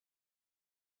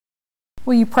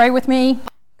Will you pray with me?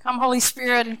 Come, Holy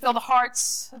Spirit, and fill the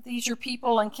hearts of these your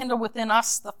people and kindle within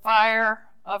us the fire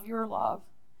of your love.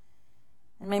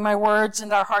 And may my words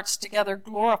and our hearts together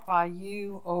glorify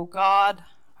you, O God,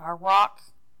 our rock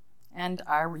and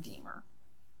our Redeemer.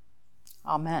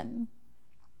 Amen.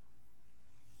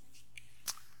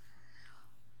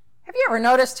 Have you ever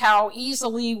noticed how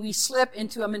easily we slip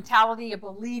into a mentality of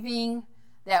believing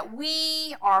that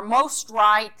we are most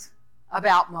right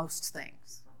about most things?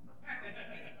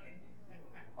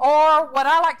 Or what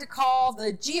I like to call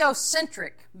the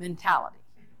geocentric mentality.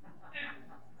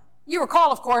 You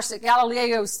recall, of course, that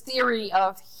Galileo's theory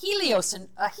of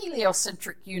a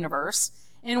heliocentric universe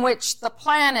in which the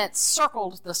planets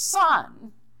circled the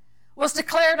sun was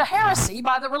declared a heresy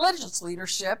by the religious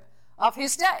leadership of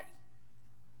his day.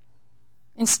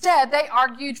 Instead, they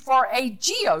argued for a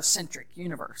geocentric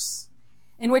universe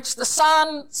in which the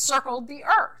sun circled the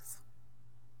earth,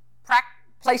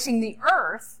 placing the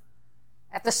earth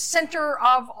at the center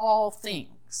of all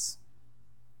things.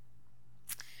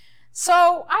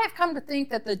 So I have come to think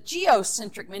that the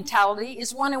geocentric mentality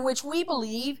is one in which we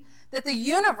believe that the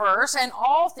universe and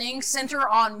all things center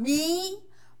on me,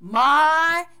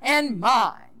 my, and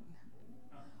mine.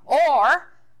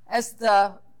 Or, as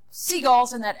the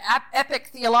seagulls in that epic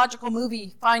theological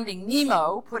movie Finding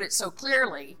Nemo put it so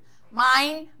clearly,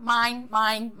 mine, mine,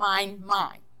 mine, mine,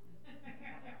 mine.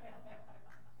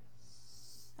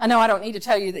 I know I don't need to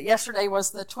tell you that yesterday was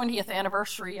the 20th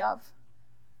anniversary of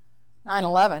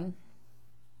 9/11.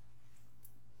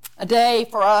 A day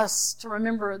for us to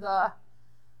remember the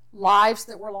lives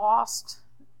that were lost,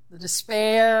 the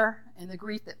despair and the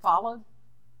grief that followed.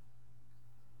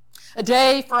 A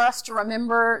day for us to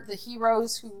remember the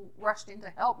heroes who rushed in to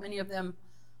help, many of them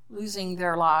losing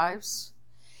their lives.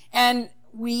 And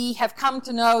we have come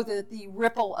to know that the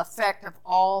ripple effect of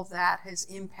all that has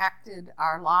impacted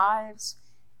our lives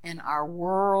and our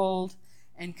world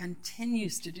and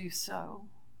continues to do so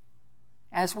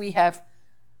as we have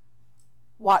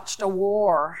watched a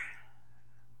war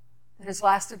that has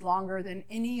lasted longer than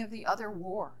any of the other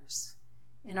wars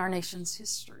in our nation's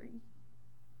history.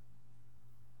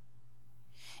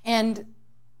 And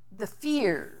the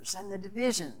fears and the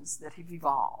divisions that have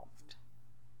evolved.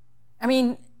 I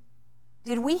mean,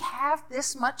 did we have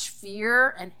this much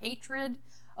fear and hatred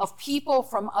of people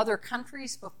from other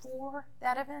countries before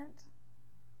that event?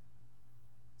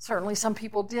 Certainly some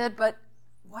people did, but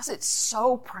was it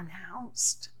so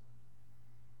pronounced?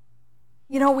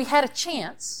 You know, we had a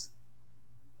chance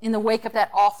in the wake of that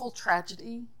awful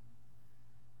tragedy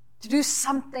to do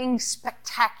something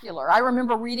spectacular. I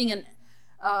remember reading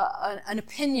an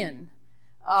opinion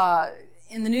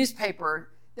in the newspaper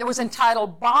that was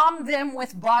entitled, "Bomb Them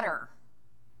with Butter."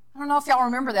 I don't know if y'all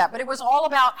remember that, but it was all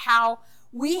about how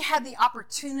we had the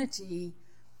opportunity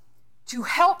to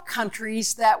help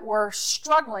countries that were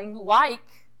struggling, like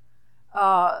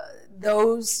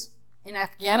those in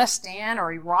Afghanistan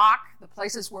or Iraq, the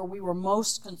places where we were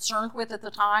most concerned with at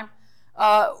the time.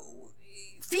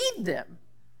 Feed them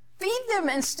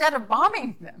instead of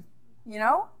bombing them, you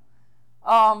know?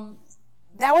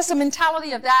 That was the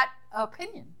mentality of that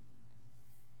opinion.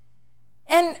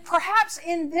 And perhaps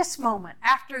in this moment,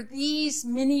 after these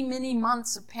many, many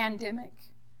months of pandemic,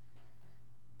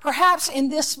 perhaps in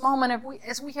this moment,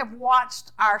 as we have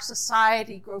watched our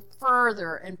society grow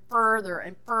further and further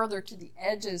and further to the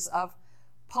edges of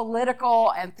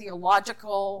political and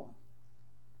theological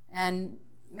and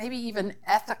maybe even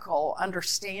ethical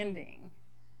understanding,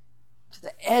 to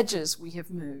the edges we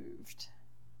have moved.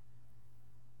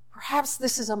 Perhaps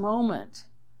this is a moment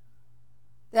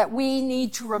that we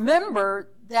need to remember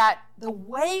that the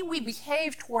way we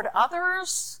behave toward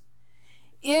others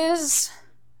is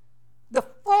the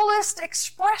fullest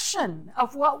expression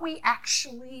of what we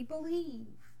actually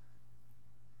believe.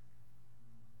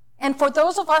 And for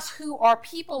those of us who are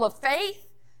people of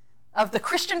faith, of the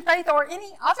Christian faith or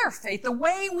any other faith, the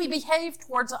way we behave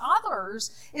towards others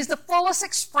is the fullest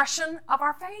expression of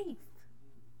our faith.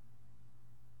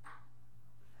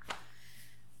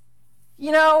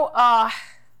 You know,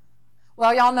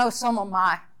 well, y'all know some of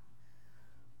my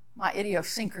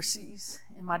idiosyncrasies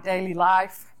in my daily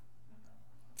life.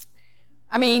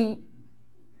 I mean,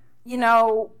 you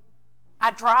know,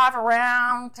 I drive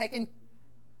around taking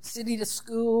City to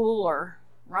school or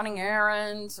running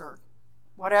errands or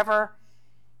whatever,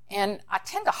 and I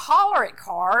tend to holler at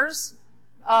cars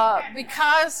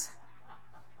because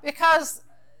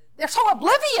they're so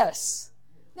oblivious.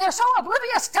 They're so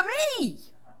oblivious to me.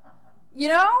 You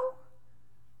know?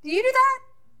 Do you do that?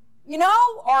 You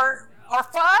know? Or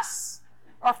fuss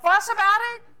about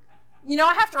it? You know,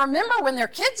 I have to remember when there are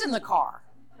kids in the car.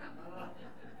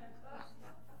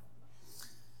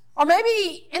 Or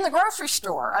maybe in the grocery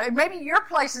store. I mean, maybe your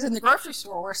place is in the grocery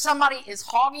store where somebody is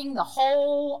hogging the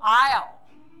whole aisle.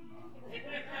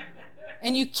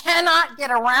 And you cannot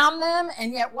get around them,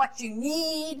 and yet what you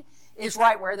need is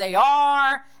right where they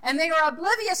are. And they are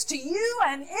oblivious to you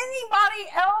and anybody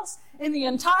else in the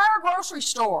entire grocery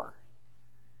store.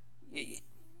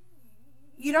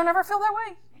 You don't ever feel that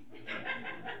way?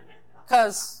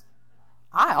 Because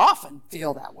I often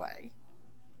feel that way.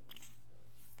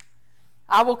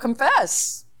 I will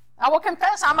confess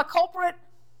I'm a culprit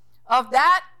of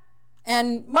that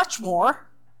and much more.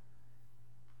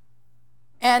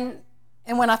 And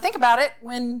when I think about it,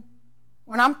 when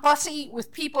I'm fussy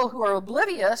with people who are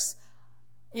oblivious,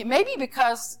 it may be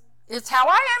because it's how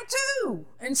I am too.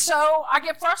 And so I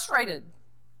get frustrated.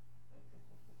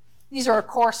 These are, of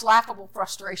course, laughable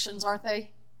frustrations, aren't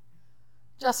they?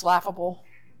 Just laughable.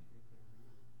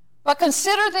 But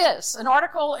consider this. An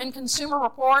article in Consumer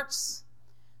Reports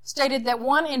stated that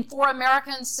 1 in 4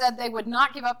 Americans said they would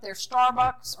not give up their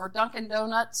Starbucks or Dunkin'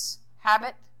 Donuts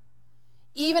habit,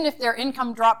 even if their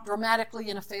income dropped dramatically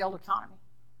in a failed economy.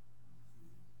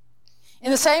 In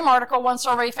the same article, one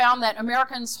survey found that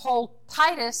Americans hold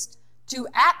tightest to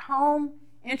at-home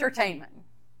entertainment.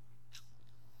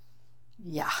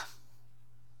 Yeah.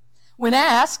 When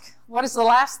asked, what is the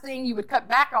last thing you would cut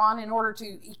back on in order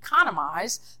to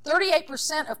economize,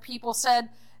 38% of people said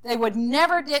they would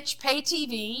never ditch pay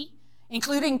TV,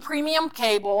 including premium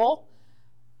cable,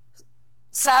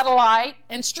 satellite,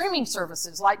 and streaming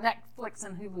services like Netflix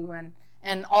and Hulu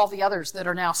and all the others that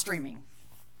are now streaming.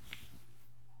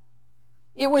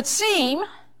 It would seem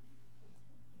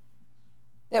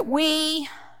that we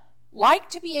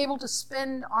like to be able to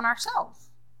spend on ourselves,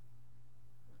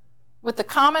 with the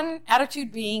common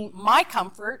attitude being, my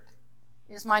comfort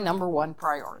is my number one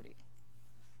priority.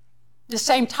 The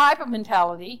same type of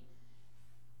mentality,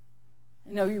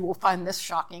 I know you will find this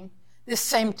shocking, this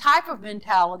same type of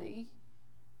mentality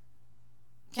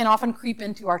can often creep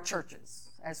into our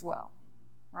churches as well,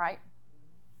 right?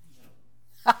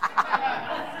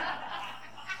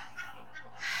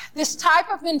 This type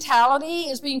of mentality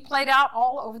is being played out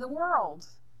all over the world.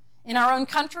 In our own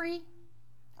country,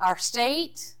 our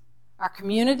state, our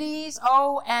communities,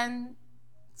 and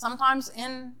sometimes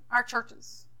in our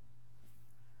churches.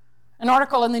 An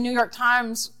article in the New York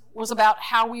Times was about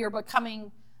how we are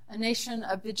becoming a nation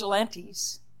of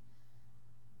vigilantes.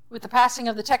 With the passing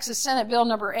of the Texas Senate Bill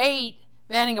number 8,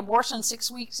 banning abortion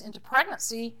 6 weeks into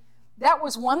pregnancy, that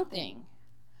was one thing.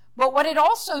 But what it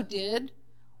also did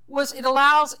was it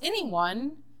allows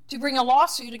anyone to bring a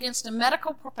lawsuit against a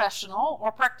medical professional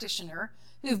or practitioner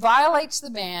who violates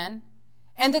the ban,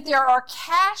 and that there are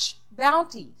cash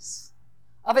bounties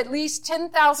of at least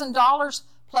 $10,000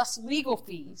 plus legal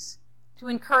fees to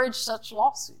encourage such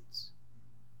lawsuits.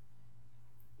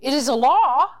 It is a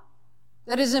law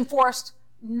that is enforced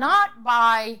not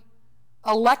by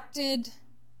elected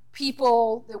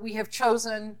people that we have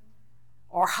chosen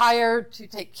or hired to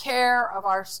take care of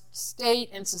our state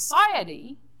and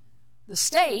society, the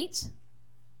state,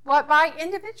 but by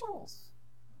individuals.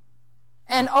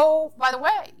 And oh, by the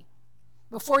way,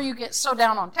 before you get so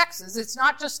down on Texas, it's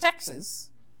not just Texas.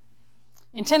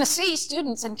 In Tennessee,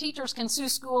 students and teachers can sue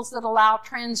schools that allow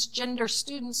transgender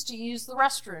students to use the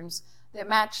restrooms that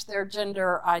match their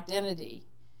gender identity.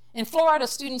 In Florida,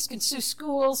 students can sue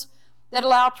schools that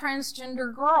allow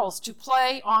transgender girls to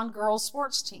play on girls'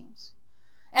 sports teams.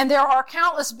 And there are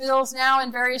countless bills now in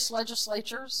various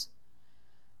legislatures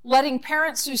letting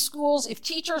parents sue schools if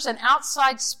teachers and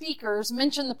outside speakers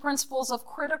mention the principles of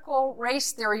critical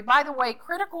race theory. By the way,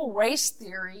 critical race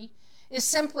theory is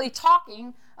simply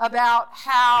talking about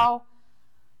how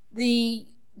the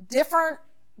different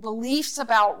beliefs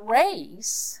about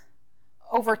race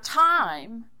over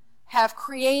time have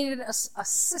created a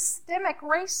systemic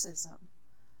racism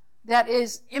that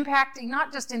is impacting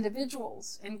not just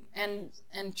individuals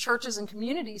and churches and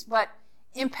communities, but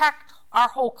impact our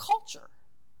whole culture.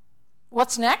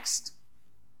 What's next?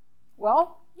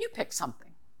 Well, you pick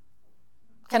something.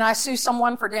 Can I sue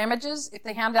someone for damages if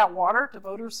they hand out water to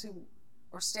voters who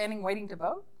are standing waiting to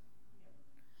vote?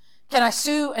 Can I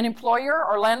sue an employer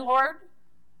or landlord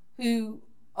who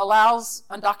allows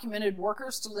undocumented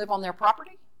workers to live on their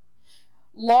property?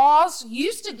 Laws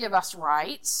used to give us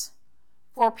rights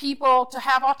for people to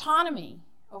have autonomy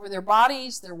over their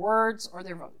bodies, their words, or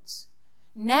their votes.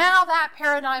 Now that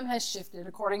paradigm has shifted,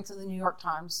 according to the New York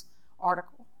Times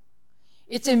article.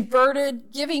 It's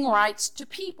inverted giving rights to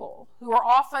people who are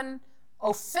often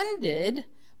offended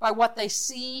by what they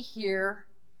see, hear,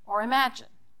 or imagine,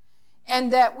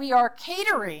 and that we are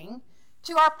catering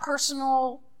to our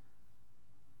personal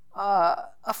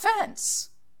offense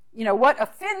what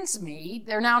offends me,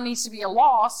 there now needs to be a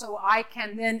law so I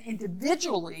can then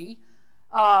individually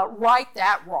right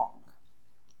that wrong.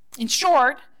 In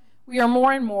short, we are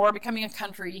more and more becoming a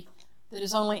country that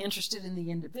is only interested in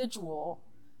the individual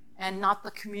and not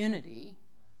the community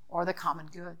or the common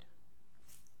good.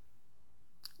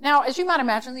 Now, as you might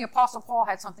imagine, the Apostle Paul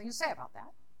had something to say about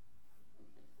that.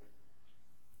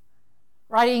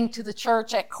 Writing to the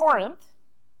church at Corinth,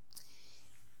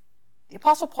 the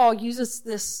Apostle Paul uses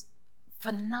this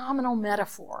phenomenal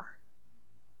metaphor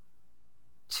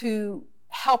to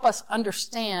help us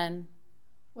understand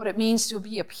what it means to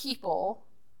be a people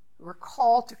who are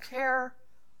called to care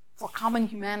for common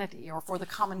humanity or for the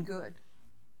common good.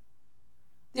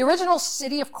 The original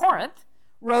city of Corinth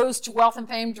rose to wealth and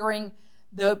fame during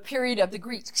the period of the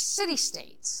Greek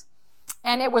city-states,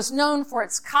 and it was known for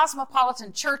its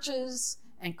cosmopolitan churches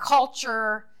and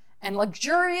culture and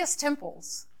luxurious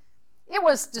temples. It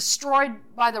was destroyed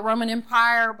by the Roman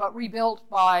Empire, but rebuilt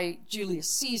by Julius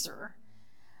Caesar.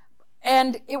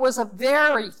 And it was a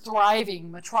very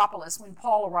thriving metropolis when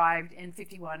Paul arrived in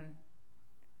 51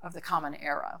 of the Common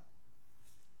Era.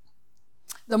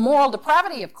 The moral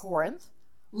depravity of Corinth,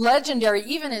 legendary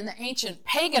even in the ancient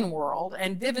pagan world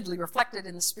and vividly reflected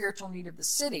in the spiritual need of the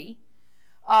city,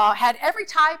 had every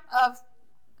type of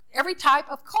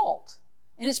cult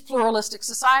in its pluralistic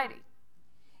society.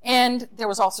 And there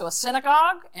was also a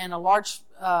synagogue and a large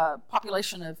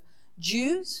population of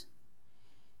Jews.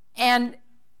 And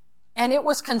it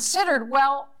was considered,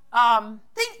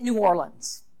 think New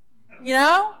Orleans,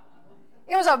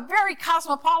 It was a very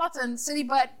cosmopolitan city,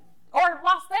 or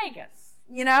Las Vegas,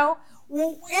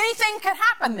 anything could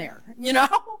happen there,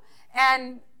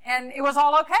 and it was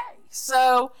all okay.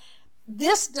 So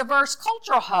this diverse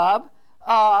cultural hub,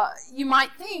 you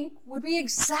might think, would be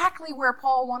exactly where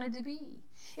Paul wanted to be.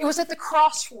 It was at the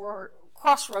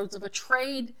crossroads of a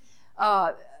trade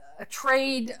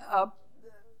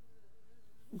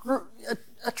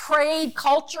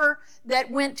culture that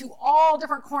went to all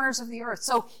different corners of the earth.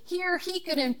 So here he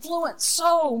could influence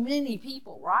so many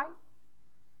people, right?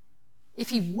 If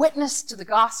he witnessed to the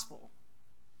gospel.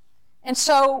 And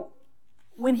so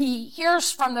when he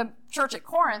hears from the church at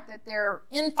Corinth that they're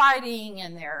infighting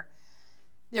and they're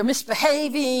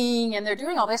misbehaving and they're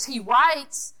doing all this, he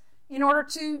writes in order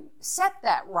to set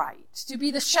that right, to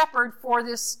be the shepherd for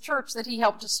this church that he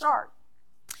helped to start.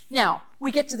 Now,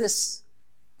 we get to this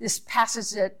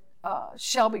passage that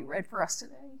Shelby read for us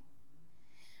today.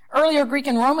 Earlier Greek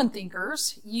and Roman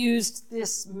thinkers used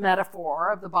this metaphor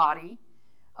of the body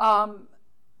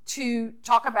to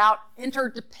talk about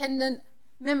interdependent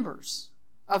members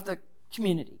of the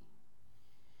community.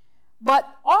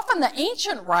 But often the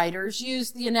ancient writers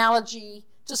used the analogy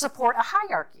to support a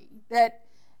hierarchy, that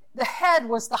the head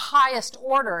was the highest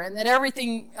order and that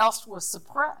everything else was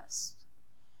suppressed.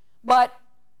 But,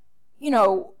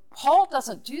 Paul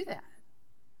doesn't do that.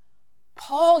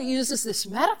 Paul uses this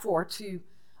metaphor to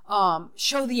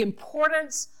show the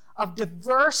importance of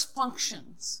diverse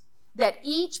functions that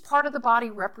each part of the body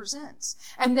represents,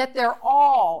 and that they're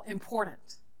all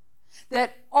important,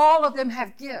 that all of them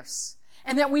have gifts,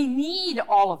 and that we need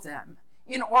all of them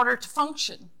in order to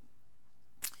function.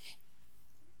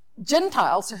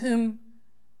 Gentiles, to whom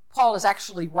Paul is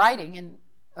actually writing and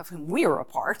of whom we are a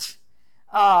part,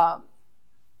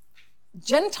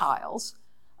 Gentiles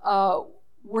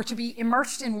were to be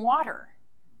immersed in water,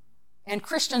 and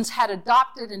Christians had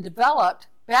adopted and developed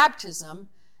baptism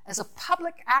as a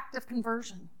public act of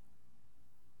conversion.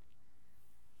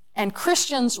 And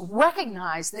Christians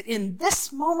recognize that in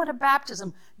this moment of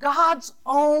baptism, God's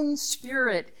own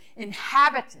Spirit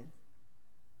inhabited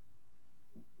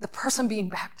the person being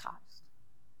baptized.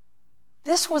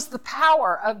 This was the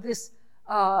power of this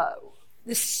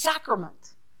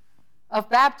sacrament of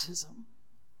baptism.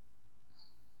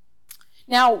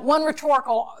 Now, one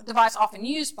rhetorical device often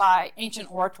used by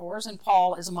ancient orators, and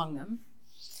Paul is among them,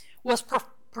 was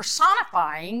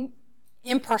personifying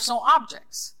impersonal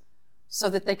objects so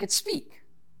that they could speak.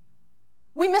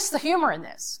 We miss the humor in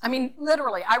this. I mean,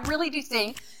 literally, I really do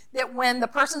think that when the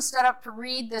person stood up to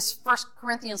read this 1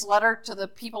 Corinthians letter to the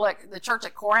people at the church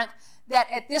at Corinth, that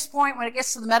at this point, when it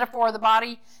gets to the metaphor of the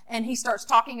body, and he starts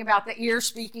talking about the ear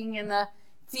speaking and the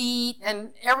feet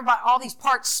and everybody, all these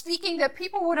parts speaking, that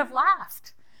people would have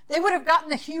laughed. They would have gotten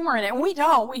the humor in it, and we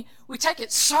don't. We take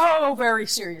it so very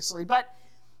seriously, but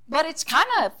it's kind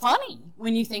of funny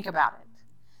when you think about it.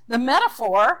 The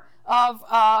metaphor of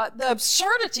the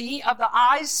absurdity of the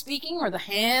eyes speaking or the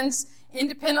hands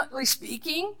independently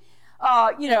speaking,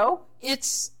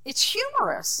 it's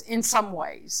humorous in some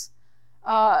ways,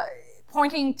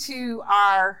 pointing to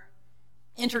our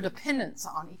interdependence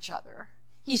on each other.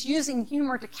 He's using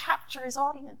humor to capture his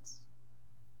audience.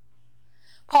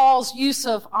 Paul's use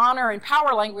of honor and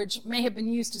power language may have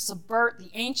been used to subvert the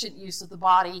ancient use of the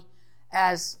body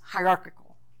as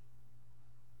hierarchical.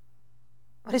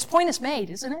 But his point is made,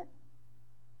 isn't it?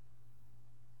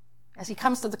 As he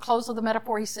comes to the close of the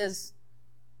metaphor, he says,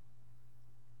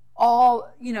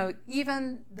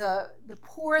 even the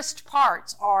poorest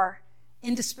parts are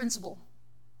indispensable.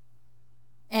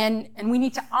 And we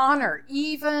need to honor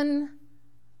even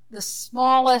the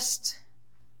smallest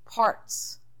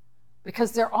parts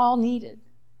because they're all needed.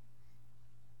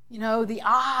 The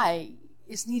eye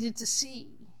is needed to see.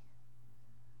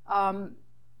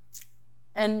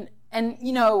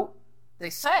 They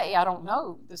say, I don't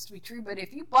know this to be true, but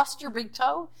if you bust your big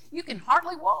toe, you can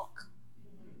hardly walk.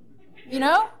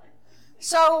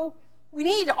 So we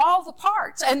need all the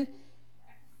parts. And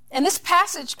this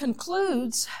passage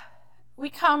concludes, we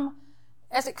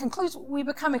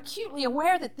become acutely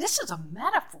aware that this is a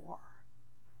metaphor.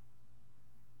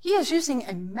 He is using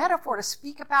a metaphor to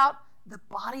speak about the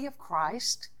body of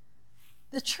Christ,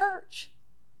 the church.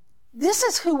 This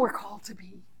is who we're called to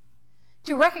be.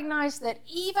 To recognize that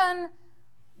even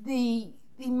the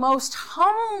most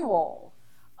humble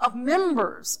of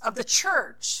members of the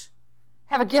church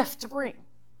have a gift to bring.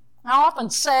 I often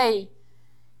say,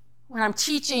 when I'm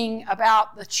teaching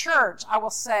about the church, I will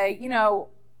say,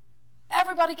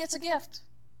 everybody gets a gift.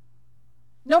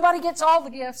 Nobody gets all the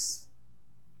gifts.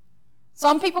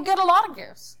 Some people get a lot of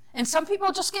gifts, and some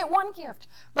people just get one gift.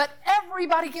 But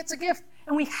everybody gets a gift,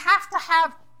 and we have to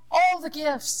have all the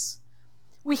gifts.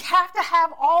 We have to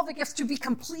have all the gifts to be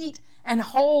complete and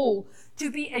whole, to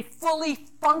be a fully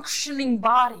functioning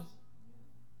body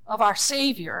of our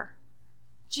Savior,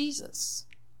 Jesus.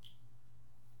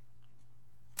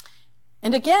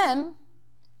 And again,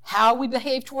 how we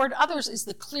behave toward others is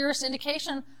the clearest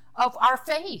indication of our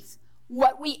faith.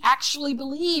 What we actually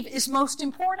believe is most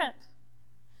important.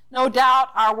 No doubt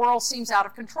our world seems out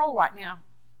of control right now.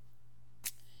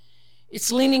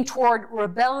 It's leaning toward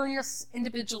rebellious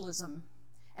individualism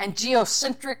and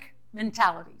geocentric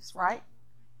mentalities, right?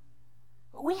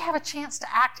 But we have a chance to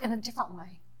act in a different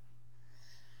way.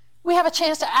 We have a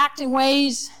chance to act in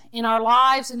ways in our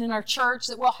lives and in our church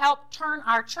that will help turn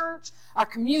our church, our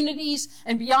communities,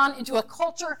 and beyond into a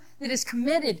culture that is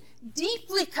committed,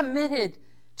 deeply committed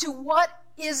to what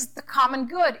is the common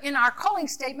good. In our calling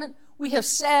statement, we have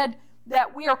said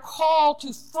that we are called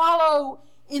to follow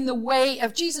in the way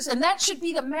of Jesus, and that should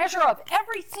be the measure of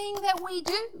everything that we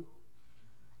do.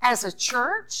 As a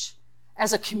church,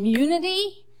 as a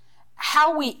community,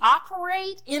 how we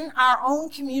operate in our own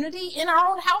community, in our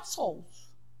own households.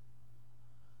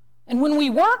 And when we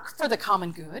work for the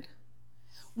common good,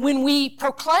 when we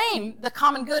proclaim the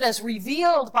common good as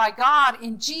revealed by God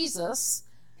in Jesus,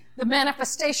 the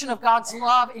manifestation of God's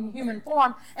love in human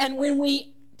form, and when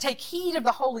we take heed of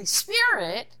the Holy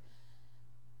Spirit,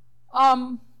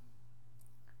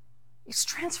 it's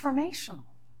transformational.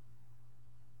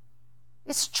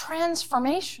 It's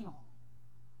transformational.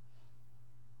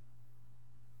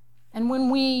 And when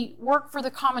we work for the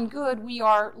common good, we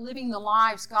are living the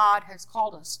lives God has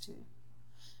called us to.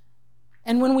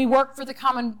 And when we work for the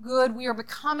common good, we are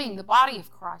becoming the body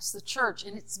of Christ, the church,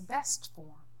 in its best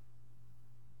form.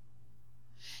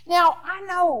 Now, I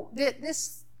know that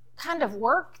this kind of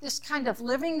work, this kind of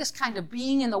living, this kind of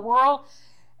being in the world,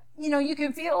 you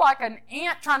can feel like an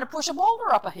ant trying to push a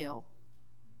boulder up a hill.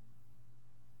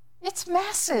 It's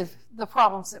massive, the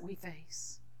problems that we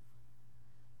face.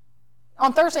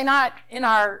 On Thursday night, in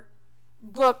our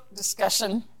book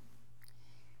discussion,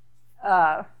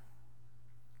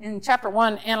 in chapter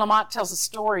 1, Anne Lamott tells a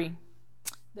story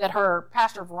that her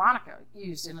pastor, Veronica,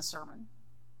 used in a sermon.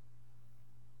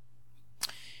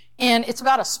 And it's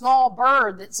about a small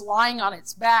bird that's lying on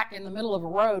its back in the middle of a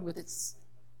road with its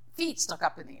feet stuck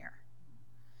up in the air.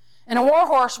 And a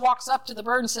warhorse walks up to the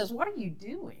bird and says, "What are you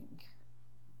doing?"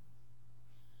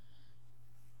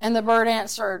 And the bird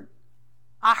answered,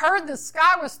 "I heard the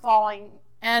sky was falling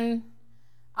and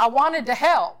I wanted to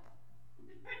help."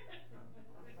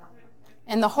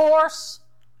 And the horse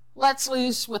lets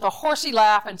loose with a horsey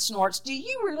laugh and snorts, "Do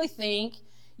you really think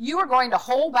you are going to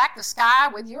hold back the sky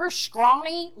with your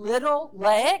scrawny little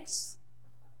legs?"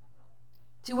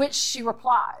 To which she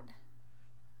replied,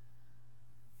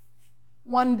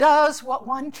 "One does what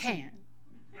one can."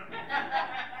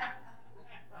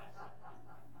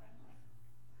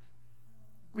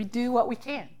 We do what we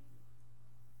can.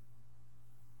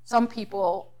 Some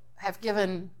people have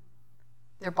given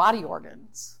their body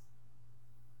organs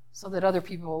so that other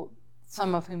people,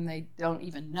 some of whom they don't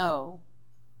even know,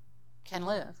 can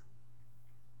live.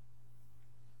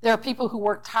 There are people who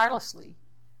work tirelessly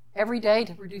every day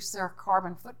to reduce their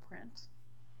carbon footprint.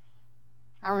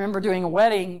 I remember doing a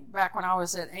wedding back when I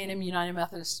was at A&M United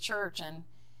Methodist Church, and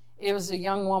it was a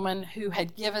young woman who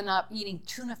had given up eating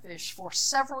tuna fish for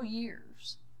several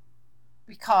years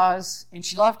and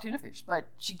she loved tuna fish, but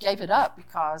she gave it up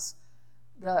because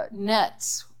the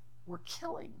nets were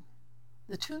killing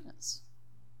the tunas.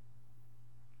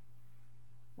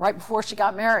 Right before she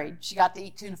got married, she got to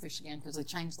eat tuna fish again because they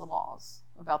changed the laws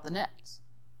about the nets.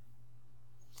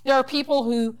 There are people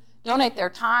who donate their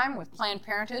time with Planned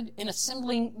Parenthood in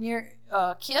assembling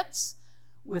kits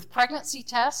with pregnancy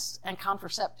tests and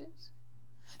contraceptives.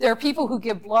 There are people who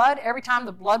give blood every time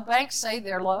the blood banks say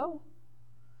they're low.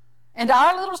 And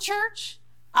our little church,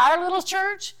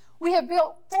 we have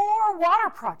built 4 water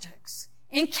projects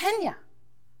in Kenya.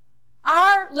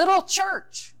 Our little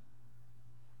church,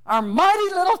 our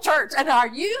mighty little church, and our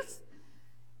youth,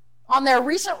 on their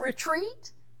recent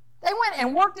retreat, they went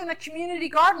and worked in a community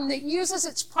garden that uses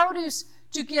its produce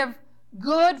to give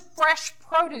good, fresh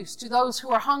produce to those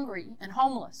who are hungry and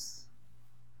homeless.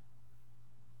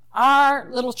 Our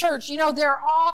little church, there are all